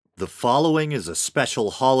The following is a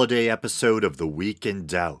special holiday episode of The Week in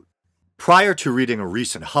Doubt. Prior to reading a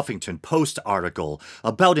recent Huffington Post article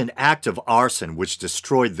about an act of arson which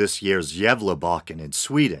destroyed this year's Gävlebacken in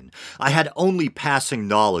Sweden, I had only passing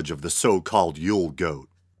knowledge of the so-called Yule goat.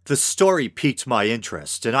 The story piqued my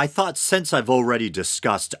interest, and I thought since I've already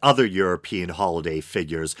discussed other European holiday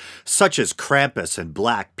figures, such as Krampus and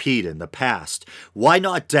Black Pete in the past, why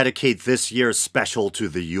not dedicate this year's special to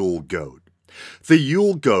the Yule goat? The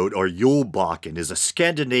Yule goat or Julebakken is a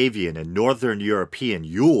Scandinavian and Northern European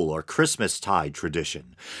Yule or Christmastide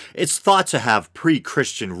tradition. It's thought to have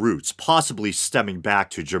pre-Christian roots, possibly stemming back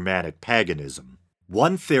to Germanic paganism.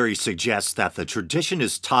 One theory suggests that the tradition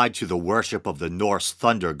is tied to the worship of the Norse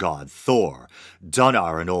thunder god Thor,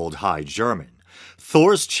 Dunnar in Old High German.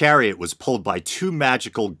 Thor's chariot was pulled by two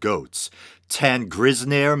magical goats,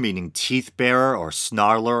 Tangrisnir meaning teeth bearer or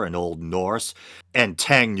snarler in Old Norse, and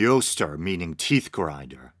Tangnjoster meaning teeth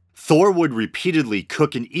grinder. Thor would repeatedly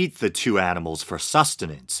cook and eat the two animals for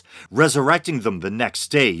sustenance, resurrecting them the next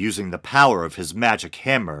day using the power of his magic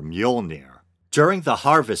hammer Mjolnir. During the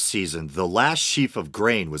harvest season, the last sheaf of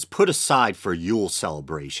grain was put aside for Yule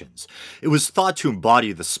celebrations. It was thought to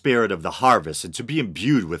embody the spirit of the harvest and to be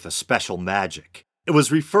imbued with a special magic. It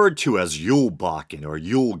was referred to as Julebakken or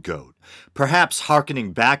Yule goat. Perhaps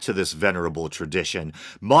harkening back to this venerable tradition,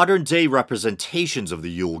 modern-day representations of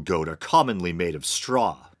the Yule goat are commonly made of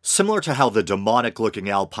straw. Similar to how the demonic-looking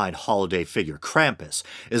alpine holiday figure Krampus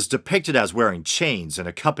is depicted as wearing chains and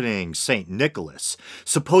accompanying Saint Nicholas,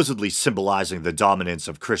 supposedly symbolizing the dominance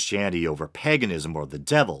of Christianity over paganism or the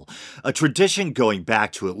devil, a tradition going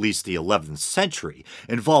back to at least the 11th century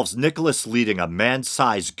involves Nicholas leading a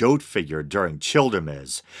man-sized goat figure during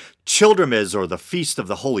Childermas. Childermas, or the Feast of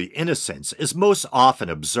the Holy Innocents, is most often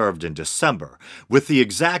observed in December, with the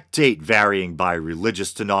exact date varying by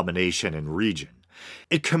religious denomination and region.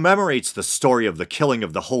 It commemorates the story of the killing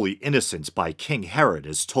of the Holy Innocents by King Herod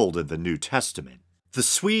as told in the New Testament. The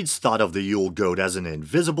Swedes thought of the Yule goat as an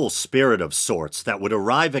invisible spirit of sorts that would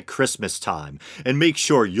arrive at Christmas time and make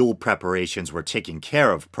sure Yule preparations were taken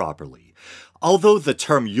care of properly. Although the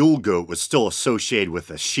term Yule goat was still associated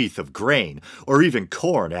with a sheath of grain, or even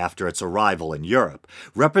corn after its arrival in Europe,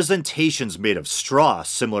 representations made of straw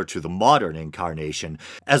similar to the modern incarnation,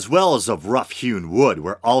 as well as of rough-hewn wood,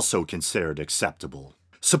 were also considered acceptable.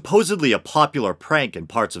 Supposedly a popular prank in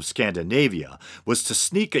parts of Scandinavia was to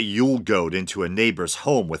sneak a Yule goat into a neighbor's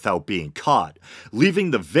home without being caught,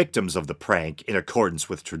 leaving the victims of the prank, in accordance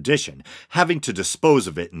with tradition, having to dispose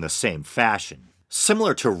of it in the same fashion.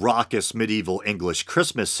 Similar to raucous medieval English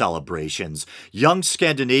Christmas celebrations, young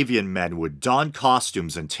Scandinavian men would don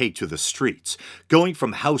costumes and take to the streets, going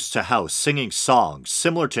from house to house singing songs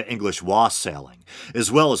similar to English wassailing,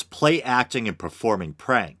 as well as play acting and performing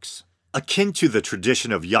pranks. Akin to the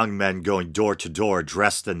tradition of young men going door to door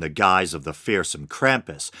dressed in the guise of the fearsome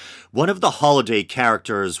Krampus, one of the holiday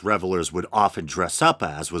characters revelers would often dress up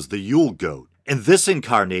as was the Yule goat. In this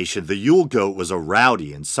incarnation, the Yule goat was a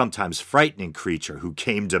rowdy and sometimes frightening creature who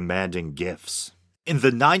came demanding gifts. In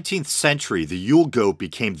the 19th century, the Yule goat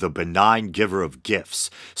became the benign giver of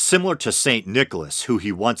gifts, similar to Saint Nicholas, who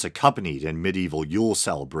he once accompanied in medieval Yule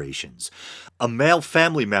celebrations. A male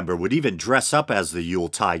family member would even dress up as the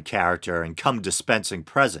Yuletide character and come dispensing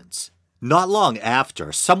presents. Not long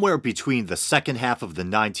after, somewhere between the second half of the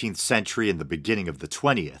 19th century and the beginning of the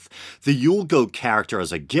 20th, the Yule goat character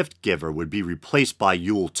as a gift giver would be replaced by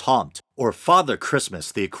Yule Tomt, or Father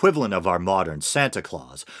Christmas, the equivalent of our modern Santa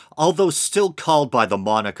Claus, although still called by the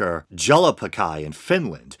moniker Julepakai in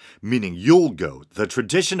Finland, meaning Yule goat. The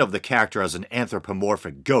tradition of the character as an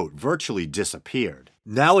anthropomorphic goat virtually disappeared.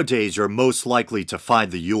 Nowadays, you're most likely to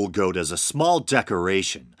find the Yule goat as a small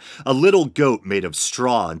decoration, a little goat made of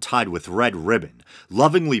straw and tied with red ribbon,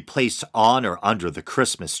 lovingly placed on or under the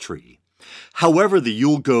Christmas tree. However, the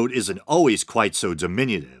Yule goat isn't always quite so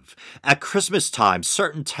diminutive. At Christmas time,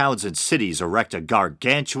 certain towns and cities erect a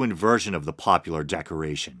gargantuan version of the popular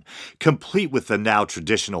decoration, complete with the now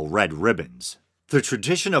traditional red ribbons. The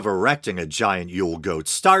tradition of erecting a giant Yule goat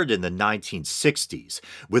started in the 1960s,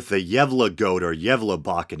 with the Gävle goat or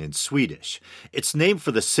Gävlebakken in Swedish. It's named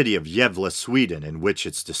for the city of Gävle, Sweden, in which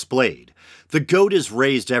it's displayed. The goat is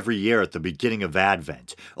raised every year at the beginning of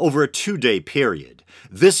Advent, over a 2-day period.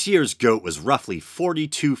 This year's goat was roughly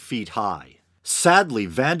 42 feet high. Sadly,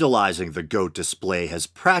 vandalizing the goat display has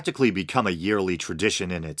practically become a yearly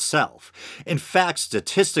tradition in itself. In fact,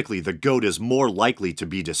 statistically, the goat is more likely to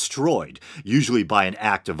be destroyed, usually by an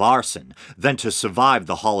act of arson, than to survive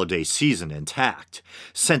the holiday season intact.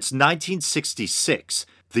 Since 1966,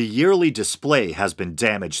 the yearly display has been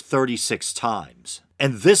damaged 36 times.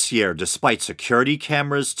 And this year, despite security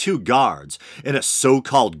cameras, 2 guards, and a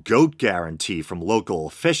so-called goat guarantee from local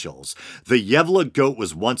officials, the Yule goat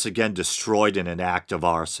was once again destroyed in an act of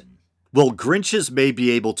arson. Well, Grinches may be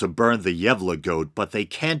able to burn the Yule goat, but they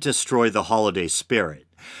can't destroy the holiday spirit.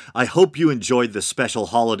 I hope you enjoyed this special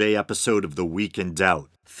holiday episode of The Week in Doubt.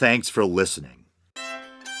 Thanks for listening.